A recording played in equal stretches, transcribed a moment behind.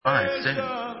live soon.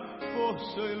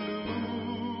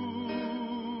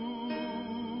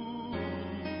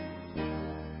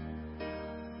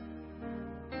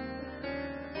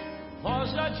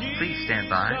 Please stand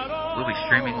by. We'll be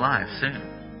streaming live soon.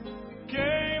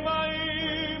 Queima a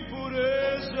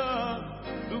impureza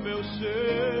do meu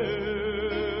ser.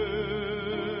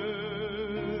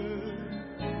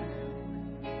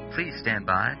 Please stand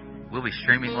by. We'll be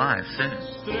streaming live soon.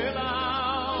 Estrela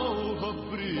alva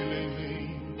brilha em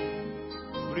mim,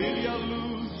 brilha a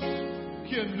luz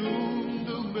que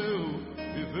inunda o meu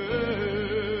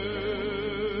viver.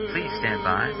 Please stand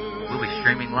by. We'll be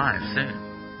streaming live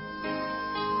soon.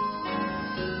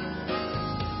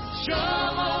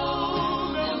 Chama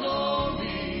o meu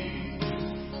nome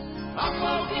a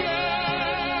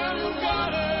qualquer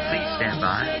lugar. Please stand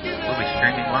by. We'll be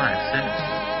streaming live soon.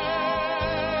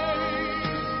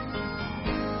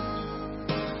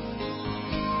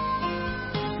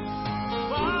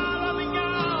 Fala minha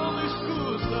alma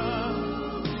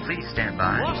escuta. Please stand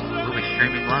by. We'll be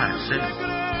streaming live soon.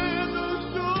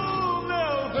 Segredos do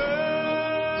meu bem.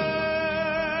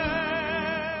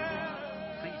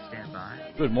 Please stand by.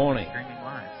 Good morning. Streaming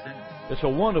live soon. It's a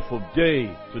wonderful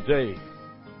day today.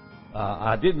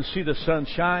 I didn't see the sun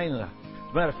shine. As a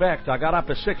matter of fact, I got up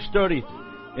at 6:30,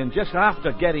 and just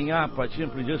after getting up, I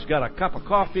simply just got a cup of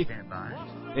coffee, Stand by.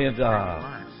 and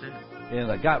Live soon.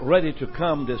 I got ready to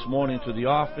come this morning to the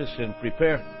office and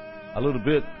prepare a little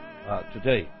bit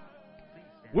today.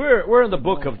 We're in the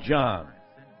book of John,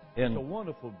 and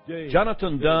wonderful day.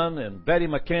 Jonathan Dunn and Betty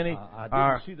McKinney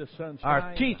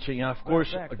are teaching. Of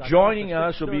course, joining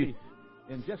us will be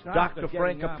Dr.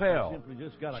 Frank Appel.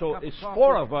 So it's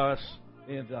four of us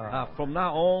from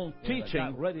now on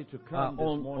teaching ready to come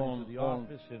on to the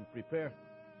office and prepare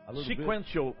a little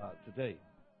sequential today.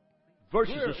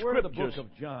 verses of We're in the scriptures book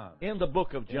of John. in the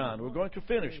book of John. We're going to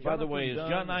finish, by the way, is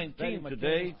John 19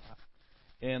 today,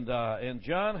 and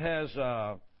John has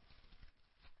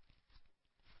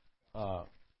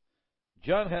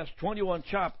 21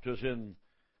 chapters in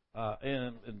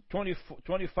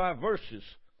 25 verses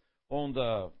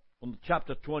on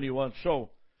chapter 21. So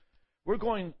we're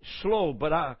going slow,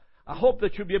 but I hope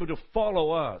that you'll be able to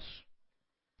follow us.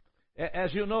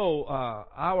 As you know,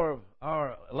 our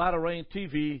Latter Rain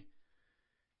TV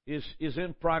is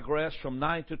in progress from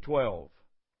 9 to 12.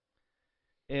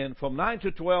 And from 9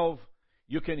 to 12,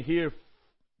 you can hear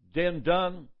Dan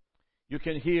Dunn, you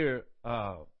can hear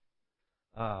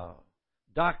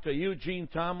Dr. Eugene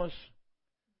Thomas,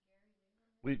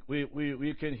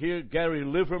 we can hear Gary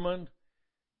Liverman,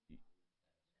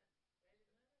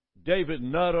 David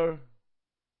Nutter,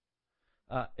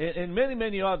 and many,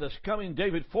 many others coming.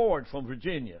 David Ford from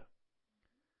Virginia.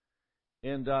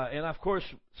 And of course,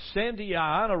 Sandy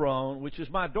Anaron, which is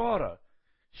my daughter.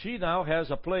 She now has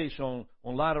a place on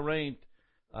Latter Rain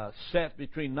set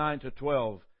between 9 to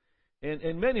 12.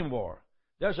 And many more.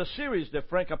 There's a series that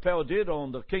Frank Appel did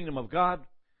on the Kingdom of God.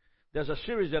 There's a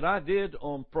series that I did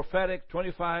on prophetic,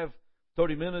 25,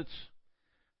 30 minutes.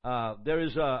 There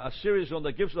is a series on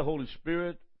the gifts of the Holy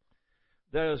Spirit.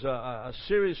 There's a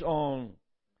series on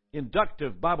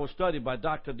inductive Bible study by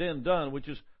Dr. Dan Dunn, which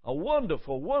is a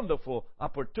wonderful, wonderful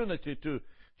opportunity to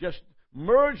just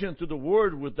merge into the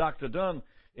Word with Dr. Dunn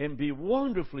and be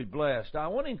wonderfully blessed. I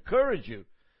want to encourage you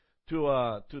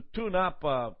to tune up.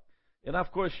 And of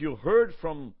course, you heard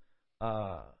from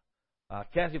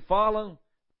Kathy Fallon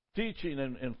teaching,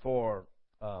 and for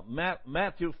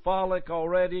Matthew Follick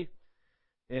already.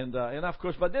 And of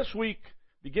course, by this week,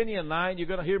 beginning at 9, you're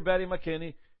going to hear Betty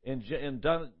McKinney and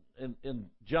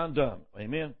John Dunn.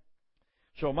 Amen.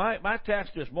 So my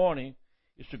task this morning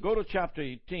is to go to chapter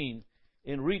 18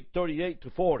 and read 38 to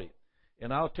 40.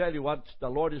 And I'll tell you what the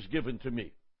Lord has given to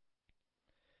me.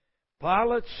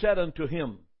 Pilate said unto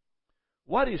him,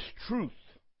 What is truth?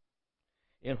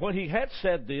 And when he had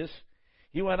said this,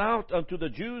 he went out unto the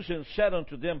Jews and said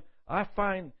unto them, I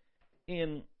find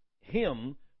in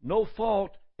him no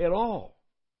fault at all.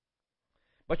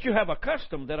 But you have a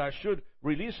custom that I should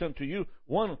release unto you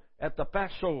one at the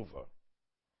Passover.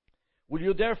 Will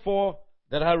you therefore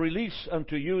that I release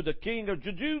unto you the King of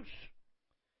the Jews?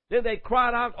 Then they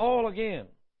cried out all again,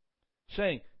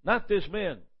 saying, Not this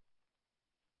man,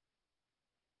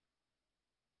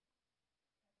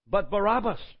 but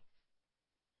Barabbas.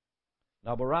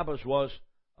 Now Barabbas was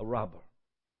a robber.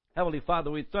 Heavenly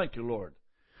Father, we thank you, Lord,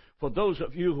 for those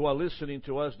of you who are listening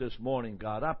to us this morning,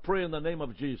 God. I pray in the name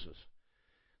of Jesus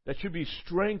that you be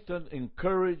strengthened,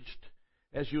 encouraged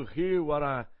as you hear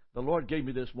what the Lord gave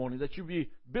me this morning, that you be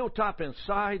built up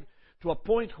inside to a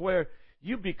point where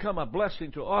you become a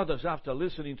blessing to others after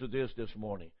listening to this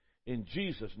morning. In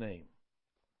Jesus' name.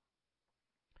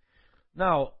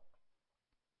 Now,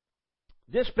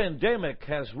 this pandemic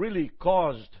has really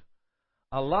caused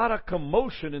a lot of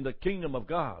commotion in the kingdom of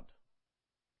God.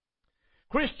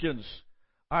 Christians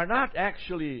are not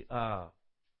actually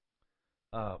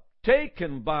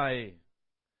taken by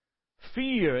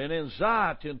fear and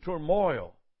anxiety and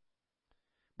turmoil.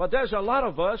 But there's a lot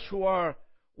of us who are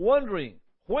wondering,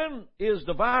 when is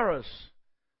the virus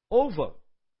over?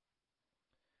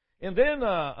 And then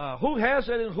who has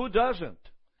it and who doesn't?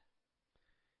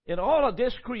 And all of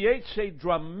this creates a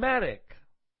dramatic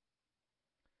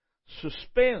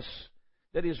suspense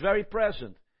that is very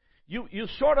present. You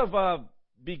sort of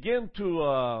begin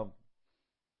to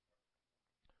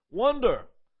wonder,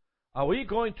 are we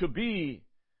going to be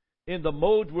in the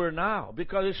mode we're now?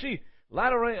 Because you see,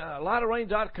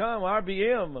 LatteraRain.com,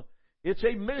 RBM, it's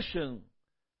a mission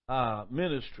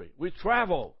ministry. We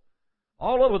travel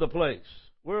all over the place.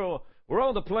 We're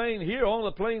on the plane here, on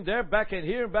the plane there, back in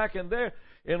here, back in there,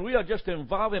 and we are just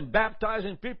involved in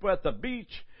baptizing people at the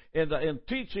beach, and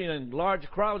teaching in large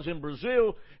crowds in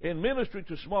Brazil, in ministry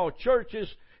to small churches,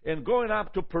 and going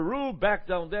up to Peru, back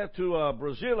down there to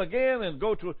Brazil again, and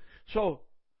go to... So,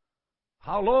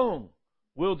 how long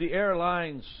will the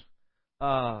airlines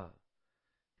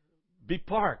be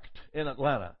parked in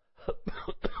Atlanta?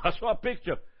 I saw a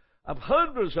picture of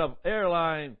hundreds of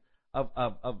airlines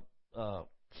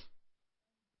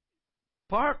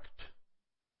parked.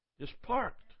 Just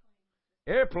parked.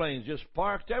 Airplanes just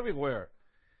parked everywhere.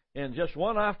 And just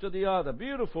one after the other.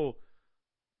 Beautiful,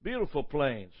 beautiful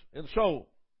planes. And so,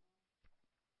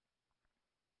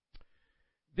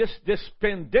 this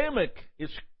pandemic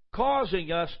is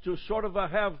causing us to sort of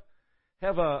have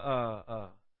a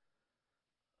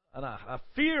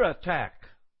fear attack,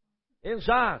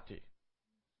 anxiety.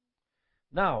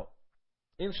 Now,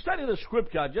 in studying the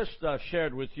scripture, I just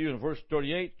shared with you in verse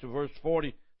 38 to verse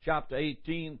 40, chapter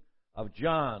 18 of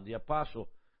John, the apostle,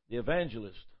 the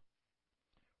evangelist.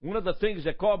 One of the things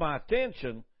that caught my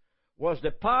attention was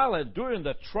that Pilate, during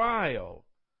the trial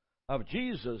of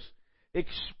Jesus,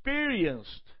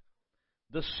 experienced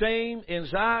the same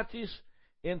anxieties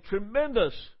and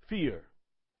tremendous fear.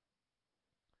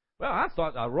 Well, I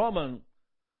thought a Roman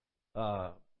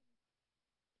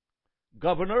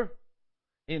governor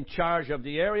in charge of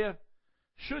the area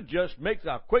should just make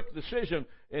a quick decision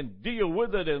and deal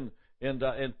with it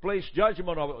and place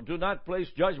judgment or do not place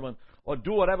judgment or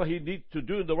do whatever he needs to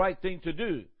do, the right thing to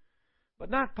do. But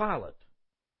not Pilate.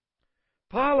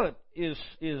 Pilate is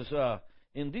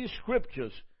in these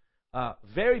scriptures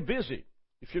very busy.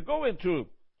 If you go into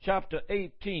chapter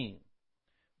 18,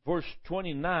 verse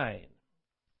 29,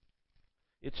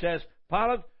 it says,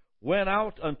 Pilate went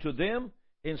out unto them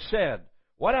and said,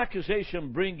 what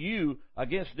accusation bring you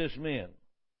against this man?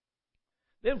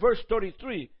 Then verse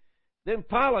 33, then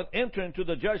Pilate entered into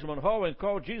the judgment hall and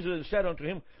called Jesus and said unto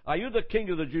him, are you the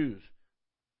king of the Jews?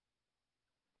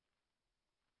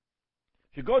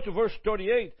 If you go to verse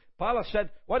 38, Pilate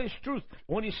said, what is truth?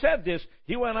 When he said this,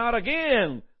 he went out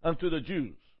again unto the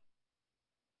Jews.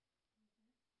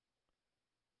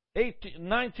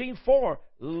 19:4,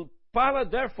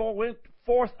 Pilate therefore went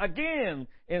forth again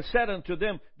and said unto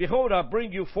them, behold, I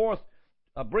bring him forth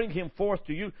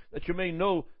to you, that you may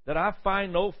know that I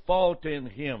find no fault in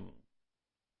him.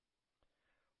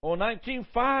 On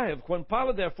 19:5, when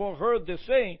Pilate therefore heard this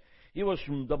saying, he was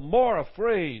the more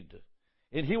afraid,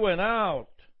 and he went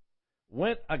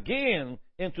again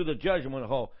into the judgment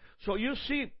hall. So you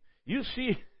see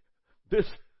this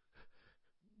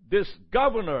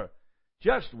governor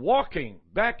just walking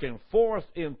back and forth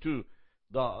into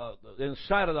the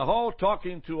inside of the hall,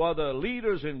 talking to other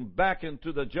leaders, and back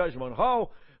into the judgment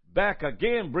hall, back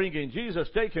again, bringing Jesus,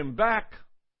 take him back.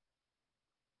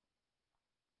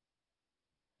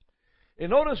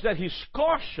 And notice that his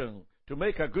caution to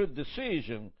make a good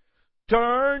decision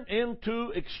turned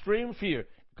into extreme fear.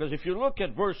 Because if you look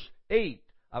at verse 8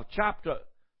 of chapter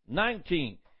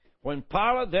 19, when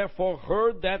Pilate therefore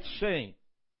heard that saying,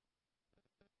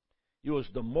 he was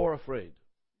the more afraid.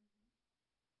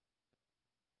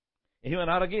 And he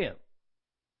went out again.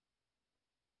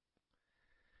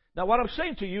 Now what I'm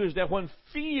saying to you is that when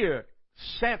fear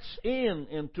sets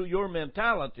into your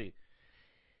mentality,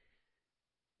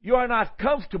 you are not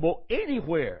comfortable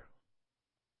anywhere.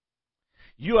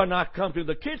 You are not comfortable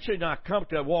in the kitchen, you're not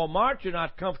comfortable at Walmart, you're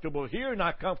not comfortable here, you're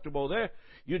not comfortable there.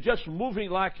 You're just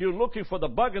moving like you're looking for the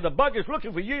bug, and the bug is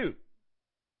looking for you.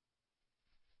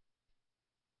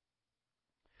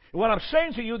 And what I'm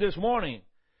saying to you this morning,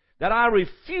 that I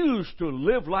refuse to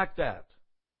live like that.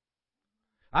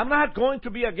 I'm not going to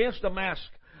be against the mask.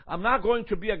 I'm not going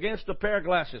to be against a pair of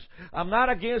glasses. I'm not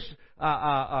against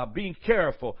being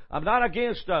careful. I'm not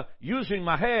against using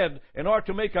my head in order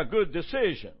to make a good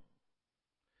decision.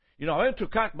 You know, I went to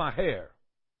cut my hair.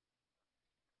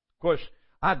 Of course,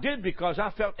 I did because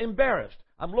I felt embarrassed.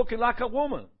 I'm looking like a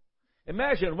woman.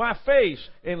 Imagine my face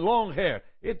in long hair.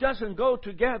 It doesn't go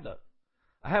together.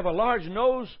 I have a large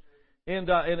nose, and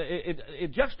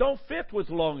it just don't fit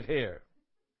with long hair.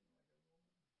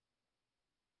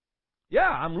 Yeah,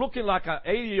 I'm looking like an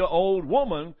 80-year-old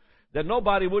woman that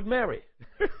nobody would marry.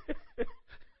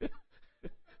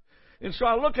 And so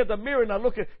I look at the mirror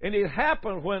and it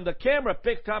happened when the camera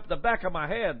picked up the back of my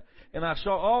head and I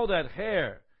saw all that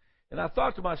hair. And I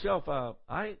thought to myself,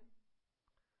 I'm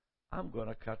going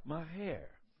to cut my hair.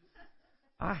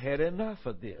 I had enough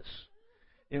of this.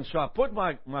 And so I put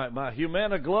my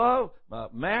Humana glove, my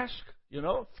mask, you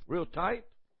know, real tight.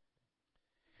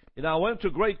 And I went to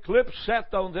Great Clips,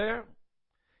 sat down there,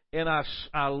 and I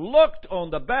looked on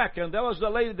the back, and there was the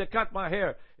lady that cut my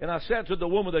hair. And I said to the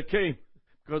woman that came,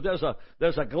 because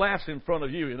there's a glass in front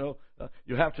of you, you know.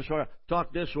 You have to sort of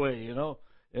talk this way, you know.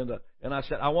 And I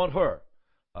said, I want her.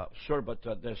 Sir, but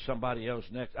there's somebody else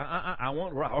next. I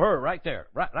want her right there.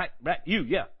 Right, you,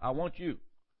 yeah, I want you.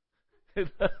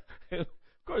 And of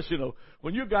course, you know,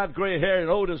 when you got gray hair and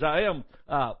old as I am,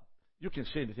 you can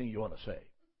say anything you want to say.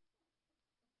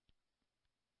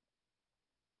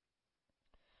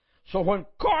 So when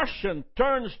caution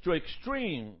turns to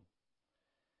extreme,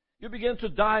 you begin to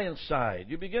die inside.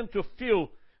 You begin to feel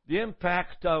the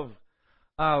impact of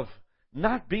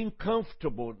not being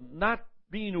comfortable, not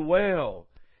being well,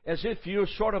 as if you're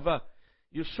sort of out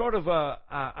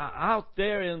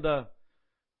there in the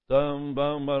you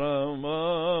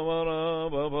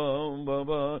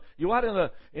are in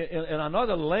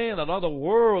another land, another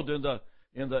world, in the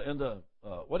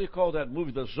what do you call that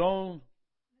movie? The Zone,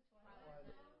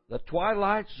 the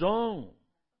Twilight Zone.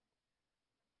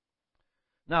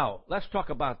 Now, let's talk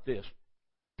about this.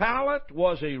 Pilate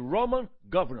was a Roman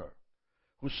governor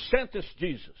who sentenced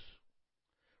Jesus.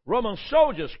 Roman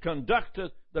soldiers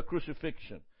conducted the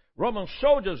crucifixion. Roman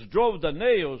soldiers drove the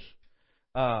nails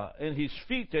in his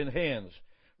feet and hands.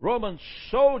 Roman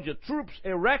troops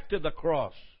erected the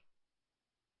cross.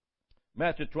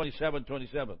 Matthew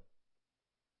 27:27.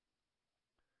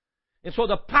 And so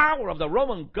the power of the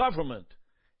Roman government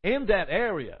in that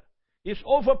area is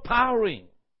overpowering,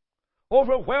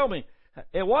 overwhelming.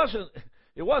 It wasn't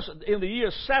in the year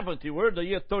 70. We're in the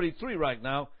year 33 right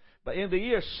now. But in the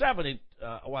year 70,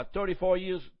 34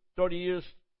 years, 30 years,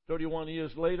 31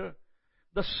 years later,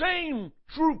 the same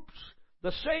troops,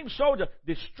 the same soldier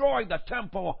destroyed the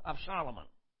temple of Solomon.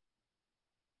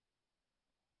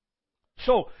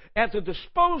 So, at the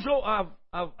disposal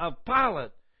of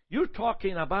Pilate, you're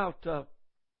talking about a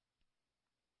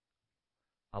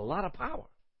lot of power.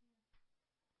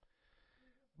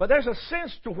 But there's a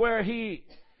sense to where he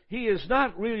is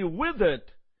not really with it,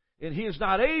 and he is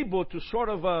not able to sort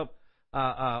of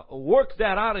work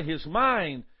that out in his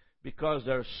mind because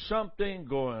there's something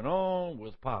going on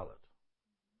with Pilate.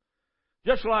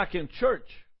 Just like in church,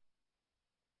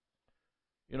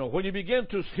 you know, when you begin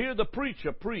to hear the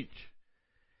preacher preach,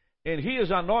 and he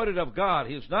is anointed of God,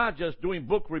 he's not just doing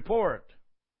book report.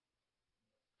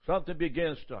 Something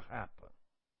begins to happen.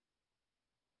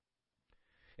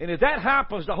 And if that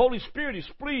happens, the Holy Spirit is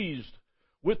pleased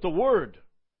with the Word.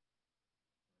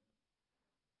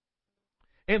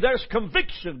 And there's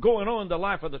conviction going on in the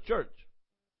life of the church.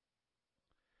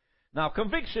 Now,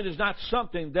 conviction is not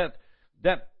something that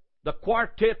the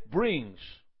quartet brings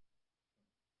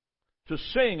to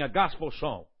sing a gospel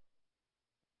song.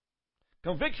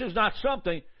 Conviction is not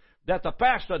something that the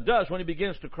pastor does when he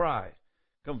begins to cry.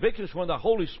 Conviction is when the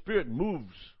Holy Spirit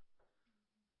moves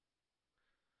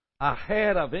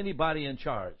ahead of anybody in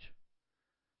charge.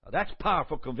 Now, that's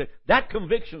powerful conviction. That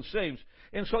conviction saves.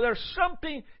 And so there's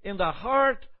something in the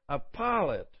heart of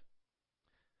Pilate.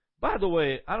 By the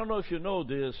way, I don't know if you know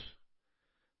this,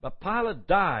 but Pilate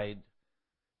died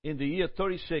in the year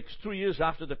 36, 3 years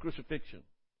after the crucifixion.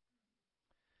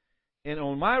 And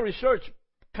on my research,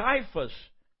 Caiaphas,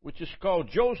 which is called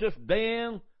Joseph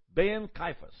Ben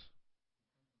Caiaphas.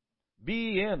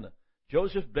 B-E-N,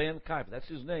 Joseph Ben Caiaphas, that's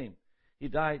his name. He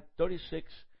died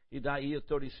 36, he died year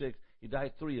 36, he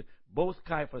died 3 years. Both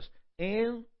Caiaphas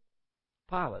and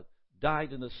Pilate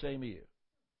died in the same year.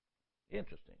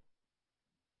 Interesting.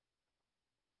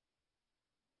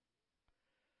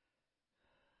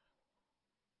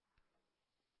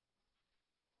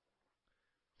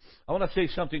 I want to say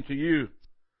something to you,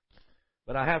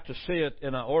 but I have to say it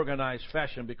in an organized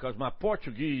fashion because my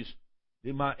Portuguese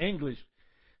and my English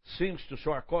seems to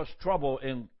sort of cause trouble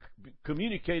in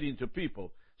communicating to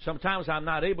people. Sometimes I'm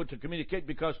not able to communicate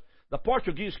because the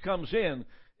Portuguese comes in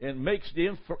and makes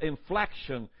the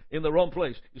inflection in the wrong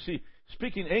place. You see,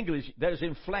 speaking English, there's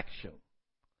inflection.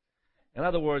 In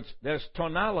other words, there's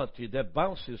tonality that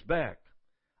bounces back.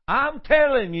 I'm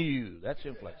telling you, that's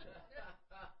inflection.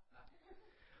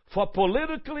 For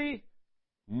politically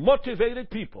motivated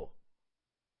people,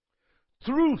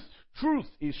 truth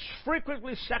is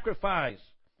frequently sacrificed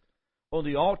on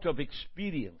the altar of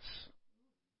expedience.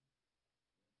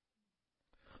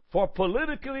 For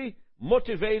politically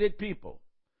motivated people,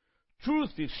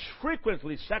 truth is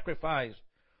frequently sacrificed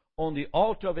on the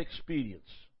altar of expedience.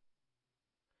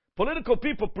 Political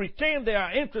people pretend they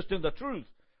are interested in the truth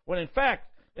when in fact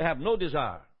they have no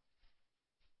desire.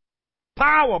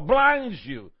 Power blinds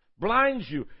you,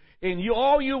 and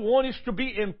all you want is to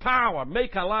be in power,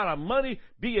 make a lot of money,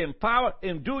 be in power,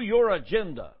 and do your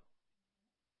agenda.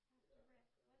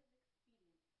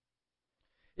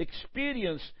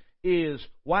 Experience is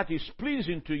what is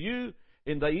pleasing to you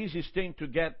and the easiest thing to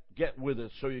get with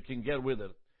it, so you can get with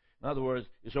it. In other words,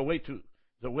 it's a way to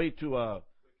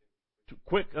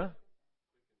quick, huh?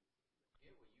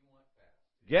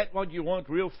 Get what you want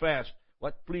real fast.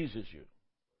 What pleases you.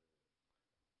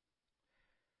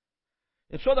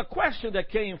 And so the question that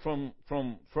came from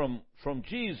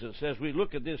Jesus as we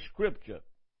look at this scripture,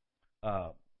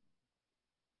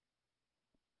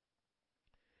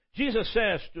 Jesus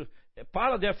says to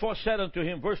Pilate, therefore said unto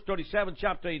him, verse 37,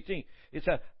 chapter 18, it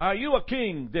said, "Are you a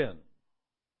king then?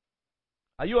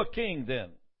 Are you a king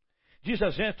then?"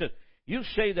 Jesus answered, "You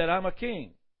say that I'm a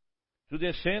king. To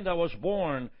this end I was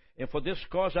born, and for this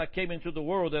cause I came into the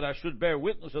world, that I should bear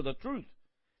witness of the truth.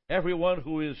 Everyone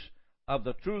who is of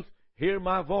the truth, hear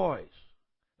my voice."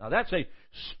 Now that's a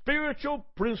spiritual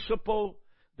principle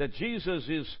that Jesus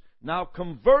is now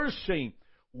conversing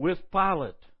with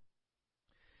Pilate.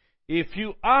 If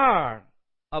you are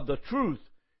of the truth,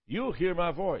 you'll hear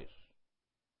my voice.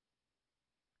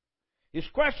 His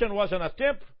question was an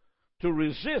attempt to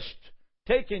resist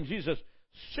taking Jesus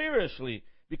seriously,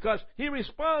 because he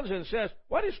responds and says,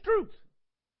 "What is truth?"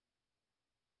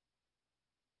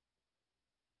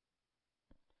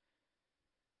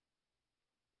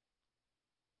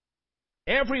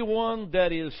 Everyone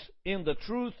that is in the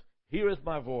truth heareth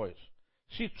my voice.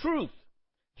 See, truth,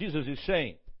 Jesus is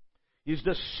saying, is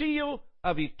the seal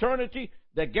of eternity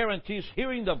that guarantees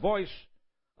hearing the voice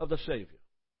of the Savior.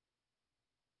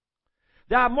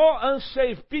 There are more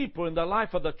unsaved people in the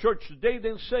life of the church today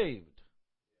than saved.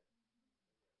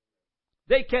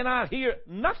 They cannot hear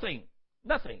nothing.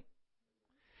 Nothing.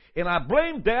 And I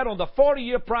blame that on the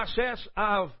 40-year process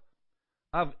of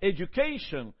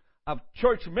education of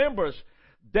church members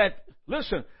that,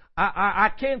 listen, I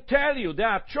can't tell you, there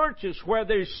are churches where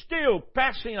they're still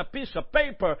passing a piece of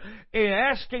paper and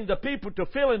asking the people to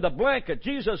fill in the blanket.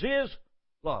 Jesus is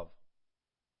love.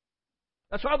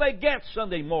 That's all they get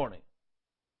Sunday morning.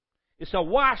 It's a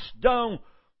washed down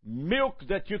milk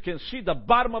that you can see the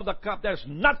bottom of the cup. There's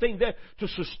nothing there to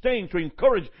sustain, to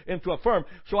encourage, and to affirm.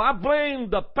 So I blame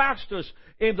the pastors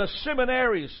in the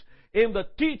seminaries, in the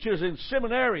teachers in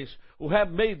seminaries who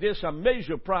have made this a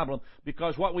major problem,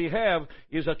 because what we have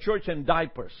is a church in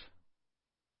diapers.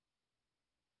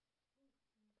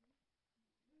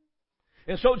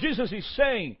 And so Jesus is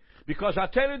saying, because I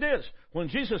tell you this, when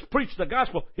Jesus preached the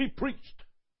gospel, he preached.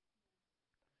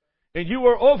 And you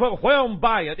were overwhelmed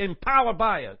by it, empowered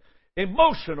by it,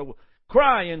 emotional,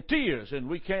 cry and tears. And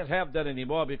we can't have that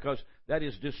anymore, because that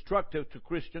is destructive to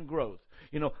Christian growth.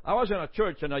 You know, I was in a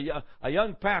church, and a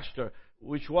young pastor,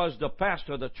 which was the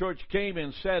pastor of the church, came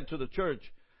and said to the church,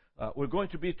 "We're going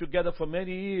to be together for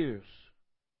many years,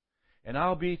 and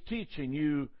I'll be teaching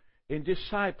you and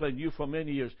discipling you for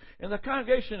many years." And the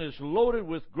congregation is loaded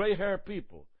with gray-haired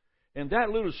people. And that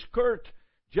little skirt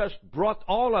just brought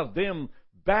all of them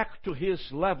back to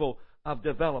his level of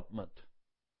development.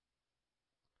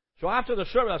 So after the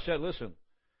service, I said, "Listen,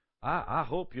 I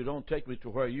hope you don't take me to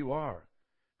where you are.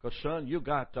 Because, son,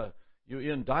 you're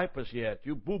in diapers yet.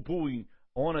 You're boo-booing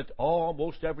on it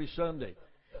almost every Sunday.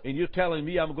 And you're telling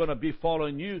me I'm going to be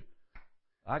following you.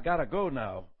 I got to go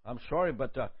now. I'm sorry,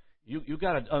 but you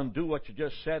got to undo what you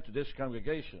just said to this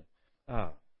congregation."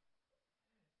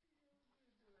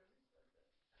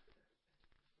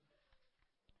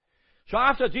 So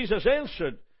after Jesus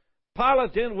answered,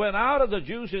 Pilate then went out of the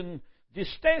Jews and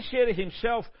distanciated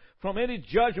himself from any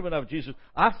judgment of Jesus.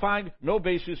 I find no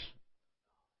basis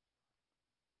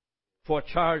for a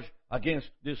charge against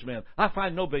this man. I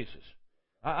find no basis.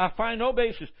 I find no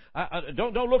basis.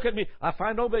 Don't look at me. I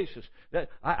find no basis.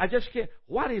 I just can't.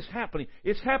 What is happening?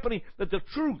 It's happening that the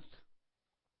truth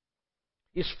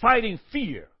is fighting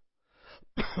fear.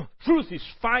 Truth is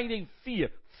fighting fear.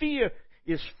 Fear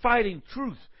is fighting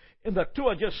truth. And the two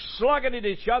are just slugging at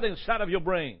each other inside of your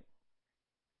brain.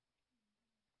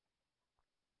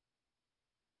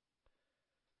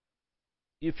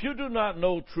 If you do not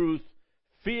know truth,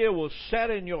 fear will set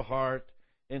in your heart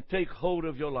and take hold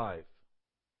of your life.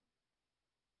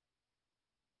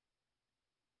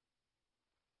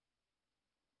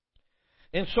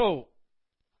 And so,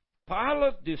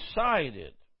 Pilate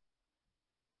decided.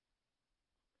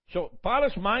 So,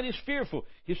 Pilate's mind is fearful.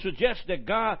 He suggests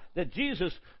that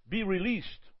Jesus be released.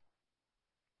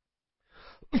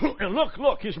 And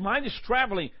look, his mind is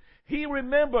traveling. He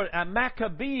remembered a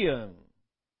Maccabean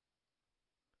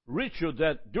ritual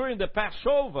that during the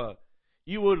Passover,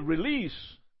 you would release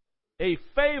a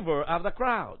favor of the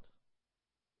crowd.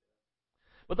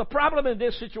 But the problem in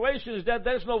this situation is that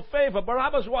there's no favor.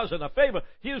 Barabbas wasn't a favor.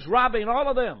 He was robbing all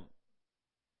of them.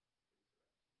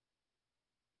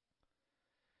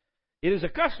 It is a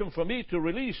custom for me to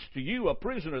release to you a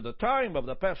prisoner at the time of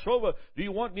the Passover. Do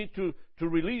you want me to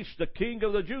release the King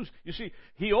of the Jews? You see,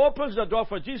 he opens the door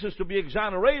for Jesus to be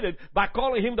exonerated by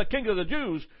calling him the King of the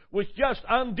Jews, which just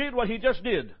undid what he just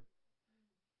did.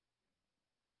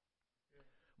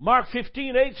 Mark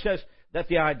 15:8 says that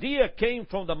the idea came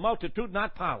from the multitude,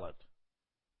 not Pilate.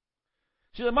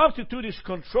 See, the multitude is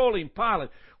controlling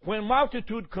Pilate. When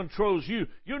multitude controls you,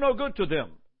 you're no good to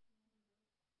them.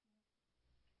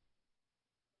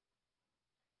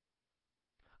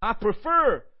 I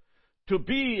prefer to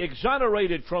be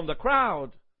exonerated from the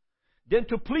crowd than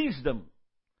to please them.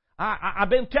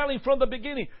 I've been telling from the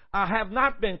beginning, I have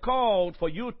not been called for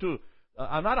you to,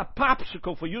 I'm not a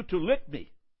popsicle for you to lick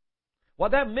me.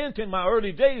 What that meant in my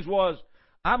early days was,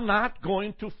 I'm not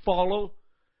going to follow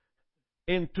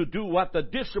and to do what the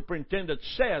district superintendent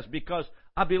says because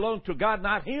I belong to God,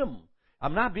 not him.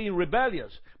 I'm not being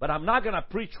rebellious, but I'm not going to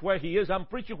preach where he is. I'm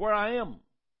preaching where I am.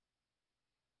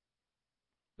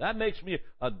 That makes me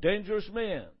a dangerous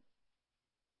man.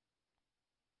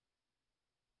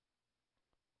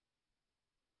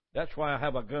 That's why I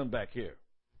have a gun back here.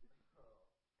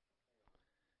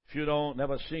 If you don't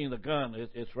never seen the gun,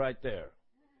 it's right there.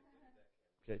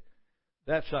 Okay,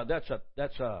 that's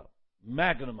a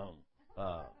Magnum,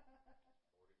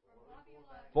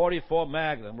 44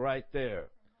 Magnum right there.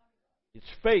 It's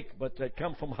fake, but they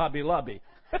come from Hobby Lobby.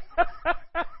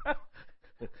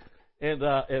 And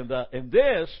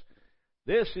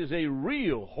this is a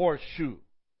real horseshoe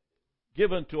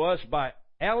given to us by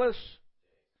Ellis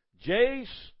Jace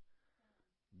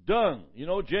Dunn. You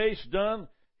know Jace Dunn?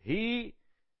 He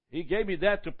gave me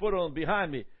that to put on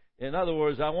behind me. In other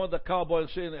words, I want the cowboy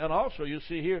to see. And also, you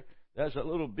see here, there's a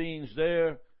little beans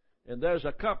there, and there's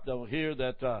a cup down here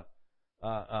that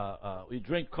we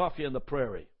drink coffee in the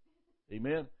prairie.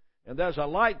 Amen. And there's a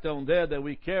light down there that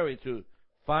we carry to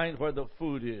find where the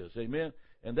food is. Amen.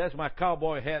 And that's my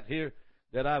cowboy hat here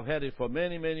that I've had it for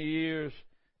many, many years,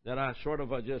 that I sort of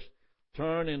just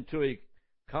turn into a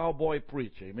cowboy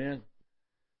preach. Amen.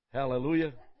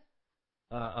 Hallelujah.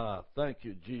 Thank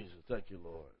you, Jesus. Thank you,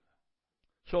 Lord.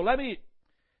 So let me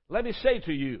say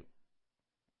to you,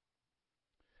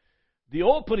 the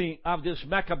opening of this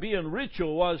Maccabean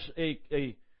ritual was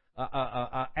a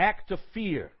act of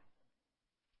fear.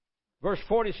 Verse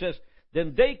 40 says,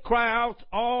 then they cry out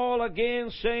all again,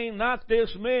 saying, not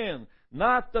this man,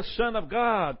 not the Son of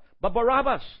God, but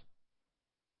Barabbas.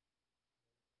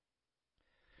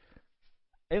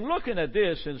 And looking at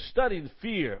this and studying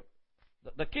fear,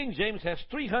 the King James has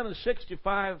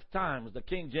 365 times the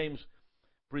King James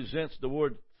presents the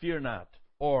word fear not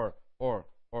or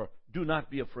do not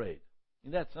be afraid.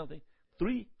 Isn't that something?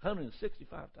 365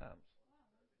 times.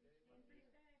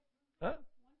 Huh?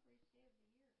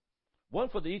 One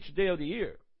for each day of the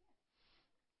year.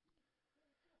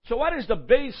 So what is the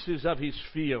basis of his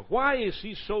fear? Why is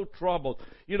he so troubled?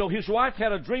 You know, his wife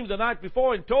had a dream the night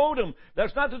before and told him,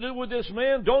 there's nothing to do with this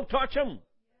man, don't touch him.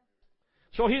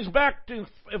 So he's back and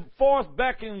forth,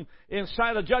 back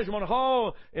inside the judgment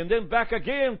hall, and then back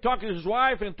again, talking to his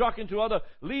wife and talking to other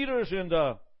leaders. And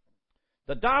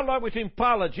the dialogue between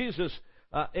Pilate, Jesus,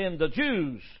 and the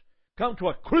Jews come to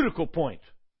a critical point.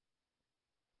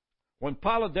 When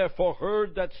Pilate therefore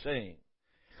heard that saying,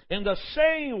 and the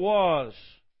saying was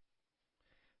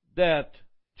that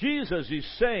Jesus is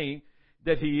saying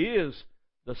that he is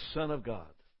the Son of God.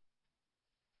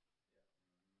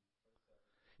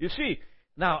 You see,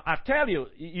 now I tell you,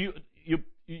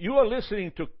 you are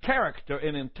listening to character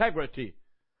and integrity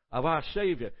of our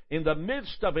Savior. In the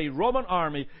midst of a Roman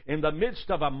army, in the midst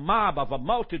of a mob, of a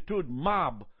multitude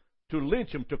mob, to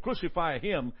lynch him, to crucify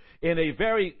him, in a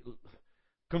very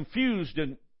confused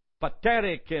and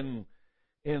pathetic and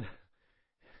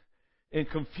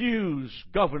confused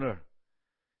governor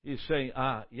is saying,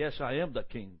 yes, I am the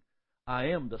king. I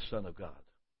am the Son of God.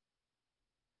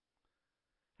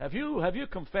 Have you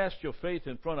confessed your faith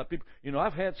in front of people? You know,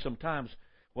 I've had some times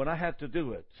when I had to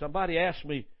do it. Somebody asked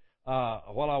me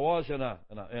while I was in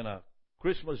a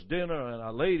Christmas dinner, and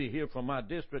a lady here from my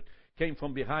district came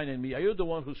from behind me. Are you the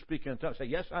one who speaks in tongues? I said,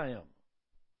 yes, I am.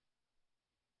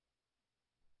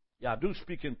 Yeah, I do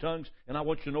speak in tongues, and I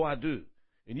want you to know I do.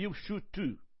 And you should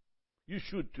too. You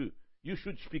should too. You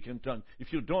should speak in tongues.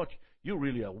 If you don't, you're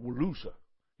really a loser.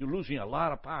 You're losing a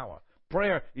lot of power.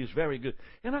 Prayer is very good.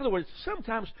 In other words,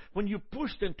 sometimes when you're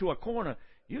pushed into a corner,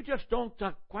 you just don't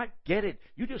quite get it.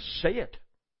 You just say it.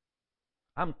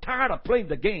 I'm tired of playing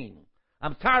the game.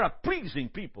 I'm tired of pleasing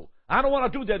people. I don't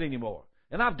want to do that anymore.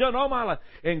 And I've done all my life.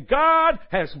 And God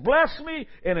has blessed me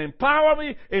and empowered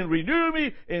me and renewed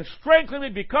me and strengthened me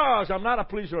because I'm not a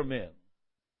pleaser of men.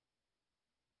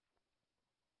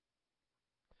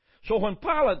 So when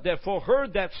Pilate therefore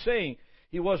heard that saying,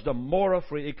 he was the more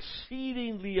afraid,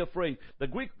 exceedingly afraid. The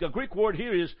Greek word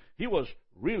here is he was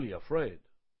really afraid.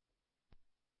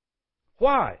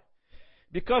 Why?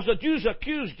 Because the Jews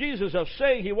accused Jesus of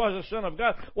saying he was the Son of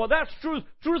God. Well, that's truth.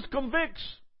 Truth convicts.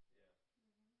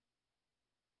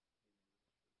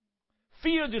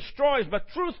 Fear destroys, but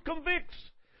truth convicts.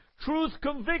 Truth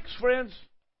convicts, friends.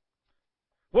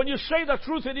 When you say the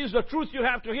truth, it is the truth you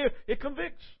have to hear. It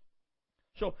convicts.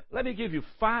 So let me give you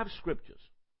 5 scriptures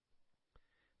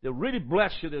that really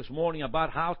bless you this morning about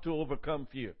how to overcome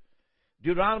fear.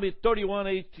 Deuteronomy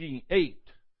 31:8.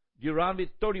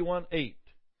 Deuteronomy 31:8.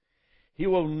 He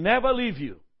will never leave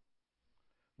you,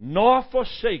 nor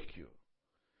forsake you.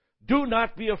 Do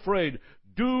not be afraid.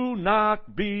 Do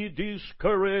not be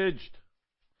discouraged.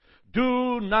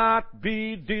 Do not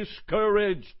be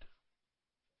discouraged.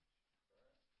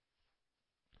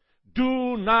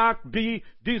 Do not be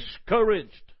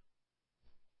discouraged.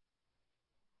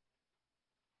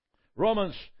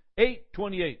 Romans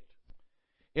 8:28.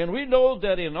 And we know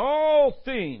that in all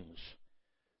things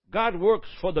God works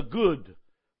for the good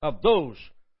of those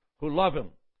who love Him,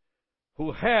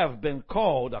 who have been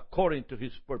called according to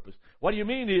His purpose. What you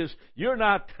mean is you're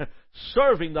not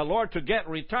serving the Lord to get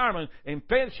retirement and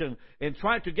pension and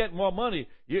trying to get more money.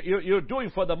 You're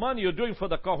doing for the money, you're doing for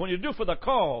the call. When you do for the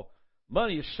call,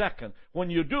 money is second. When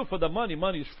you do for the money,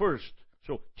 money is first.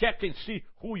 So check and see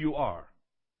who you are.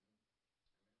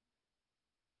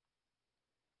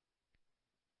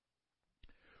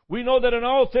 We know that in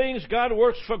all things God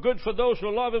works for good for those who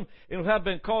love Him and who have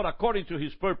been called according to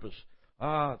His purpose.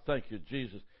 Thank you,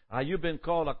 Jesus. You've been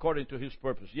called according to His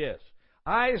purpose. Yes.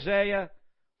 Isaiah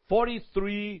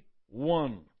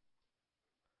 43:1.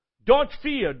 Don't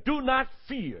fear. Do not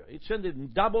fear. It's in the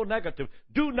double negative.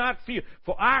 Do not fear,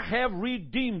 for I have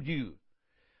redeemed you.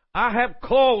 I have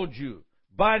called you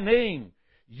by name.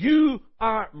 You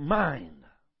are mine.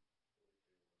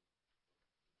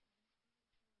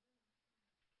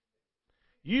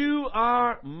 You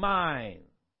are mine.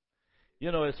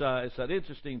 You know, it's an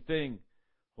interesting thing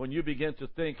when you begin to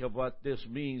think of what this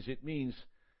means. It means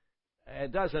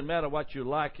it doesn't matter what you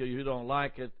like or you don't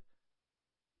like it.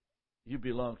 You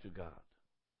belong to God.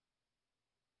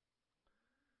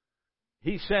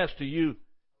 He says to you,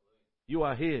 you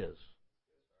are His.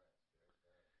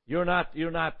 You're not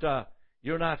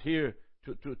here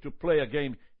to play a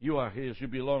game. You are His. You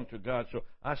belong to God. So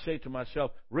I say to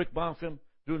myself, Rick Bonfim,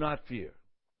 do not fear.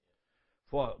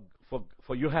 For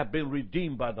you have been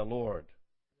redeemed by the Lord.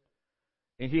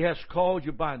 And He has called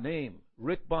you by name,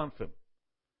 Rick Bonfim.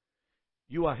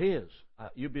 You are His.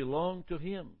 You belong to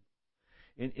Him.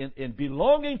 And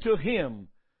belonging to Him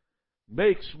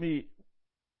makes me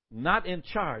not in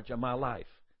charge of my life,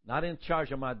 not in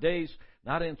charge of my days,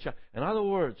 not in charge. In other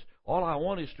words, all I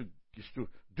want is to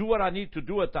do what I need to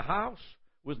do at the house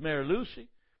with Mary Lucy.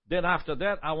 Then after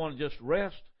that, I want to just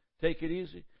rest, take it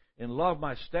easy, and love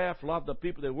my staff, love the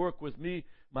people that work with me,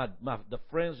 the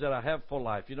friends that I have for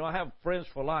life. You know, I have friends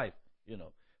for life. You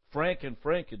know, Frank and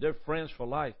Frankie, they're friends for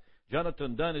life.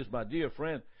 Jonathan Dunn is my dear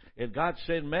friend, and God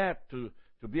sent Matt to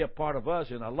be a part of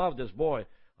us, and I love this boy.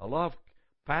 I love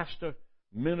Pastor,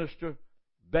 Minister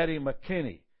Betty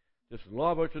McKinney. Just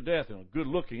love her to death, and good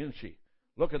looking, isn't she?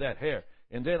 Look at that hair.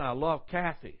 And then I love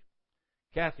Kathy.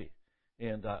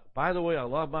 And by the way, I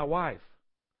love my wife.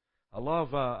 I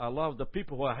love the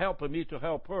people who are helping me to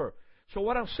help her. So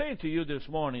what I'm saying to you this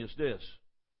morning is this.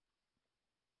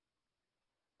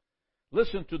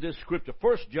 Listen to this scripture,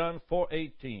 1 John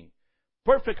 4:18.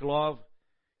 Perfect love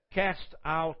casts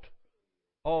out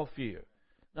all fear.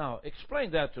 Now,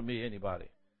 explain that to me, anybody.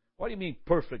 What do you mean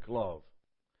perfect love?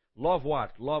 Love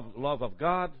what? Love of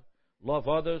God? Love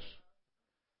others?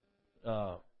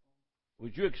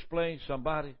 Would you explain,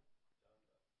 somebody?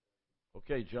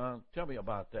 Okay, John, tell me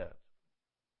about that.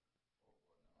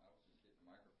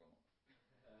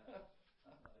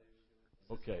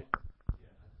 Okay.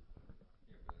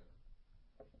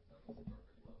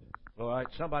 All right,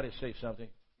 somebody say something.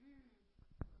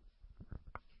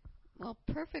 Well,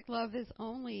 perfect love is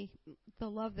only the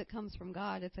love that comes from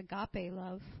God. It's agape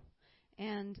love.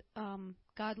 And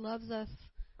God loves us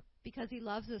because He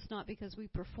loves us, not because we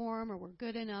perform or we're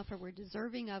good enough or we're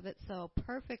deserving of it. So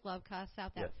perfect love casts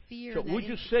out that fear. So that would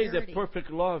you say that insecurity. perfect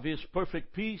love is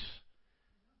perfect peace?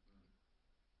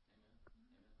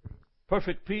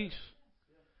 Perfect peace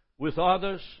with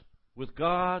others, with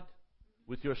God,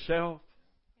 with yourself.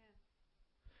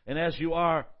 And as you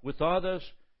are with others,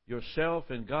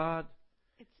 yourself and God,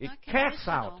 it casts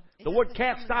out. The word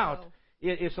cast out,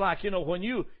 it's like,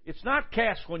 it's not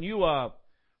cast when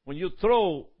you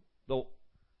throw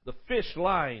the fish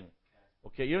line.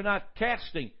 Okay, you're not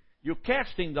casting. You're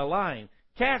casting the line.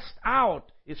 Cast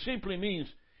out, it simply means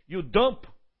you dump.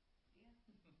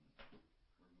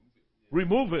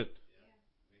 Remove it.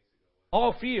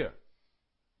 All fear.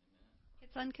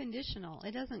 It's unconditional.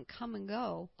 It doesn't come and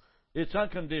go. It's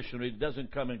unconditional. It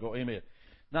doesn't come and go. Amen.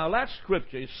 Now, last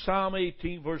scripture is Psalm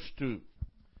 18, verse 2.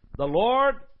 The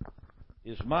Lord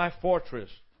is my fortress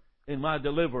and my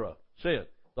deliverer. Say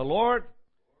it. The Lord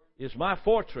is my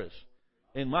fortress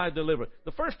and my deliverer.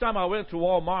 The first time I went to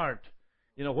Walmart,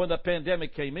 when the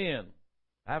pandemic came in,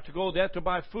 I have to go there to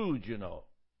buy food,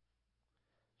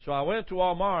 So I went to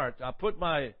Walmart. I put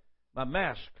my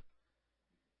mask.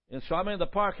 And so I'm in the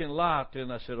parking lot,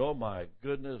 and I said, oh, my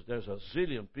goodness, there's a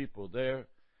zillion people there.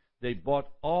 They bought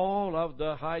all of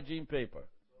the hygiene paper.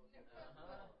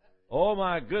 Oh,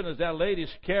 my goodness, that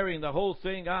lady's carrying the whole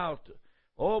thing out.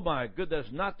 Oh, my goodness,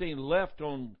 there's nothing left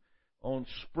on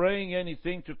spraying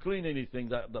anything to clean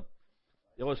anything.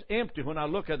 It was empty. When I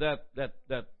look at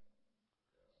that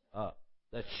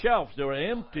shelves, they were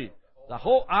empty. The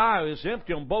whole aisle is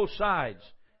empty on both sides.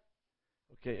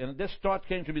 Okay, and this thought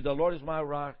came to me, the Lord is my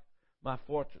rock, my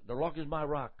fortress. The Lord is my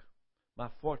rock, my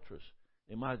fortress,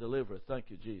 and my deliverer. Thank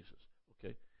you, Jesus.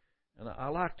 Okay, and I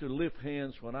like to lift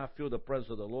hands when I feel the presence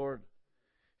of the Lord.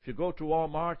 If you go to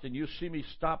Walmart and you see me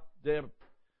stop there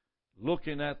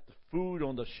looking at the food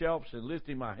on the shelves and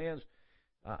lifting my hands,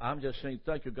 I'm just saying,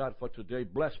 thank you, God, for today.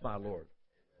 Bless my Lord.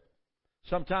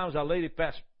 Sometimes a lady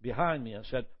passed behind me and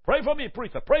said, pray for me,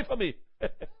 preacher, pray for me.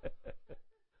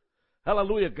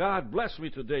 Hallelujah. God bless me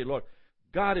today, Lord.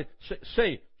 God,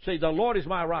 say, the Lord is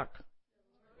my rock,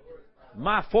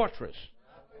 my fortress,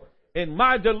 and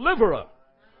my deliverer.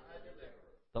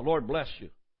 The Lord bless you.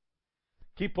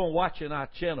 Keep on watching our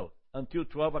channel until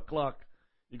 12 o'clock.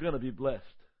 You're going to be blessed.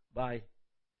 Bye.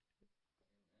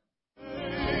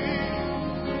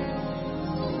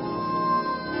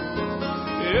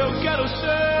 Eu quero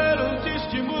ser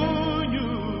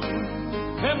testemunho,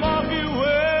 remove o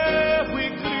erro e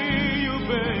cria o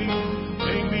bem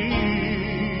em mim.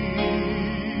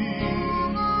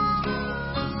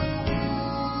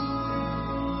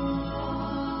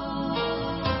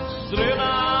 Estrela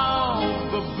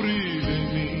alva brilha em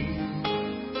mim,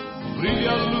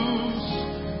 brilha a luz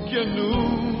que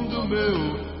inunda o meu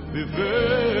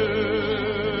viver.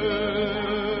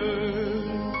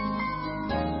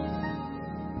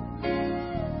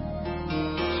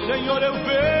 Senhor, eu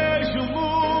vejo o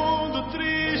mundo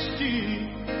triste,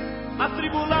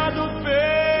 atribulado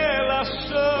pela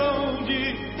ação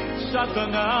de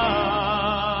Satanás,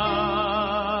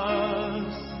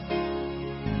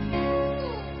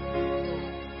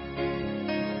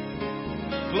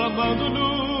 clamando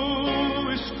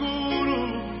no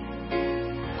escuro,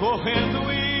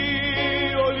 correndo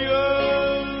e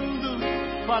olhando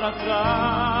para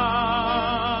trás.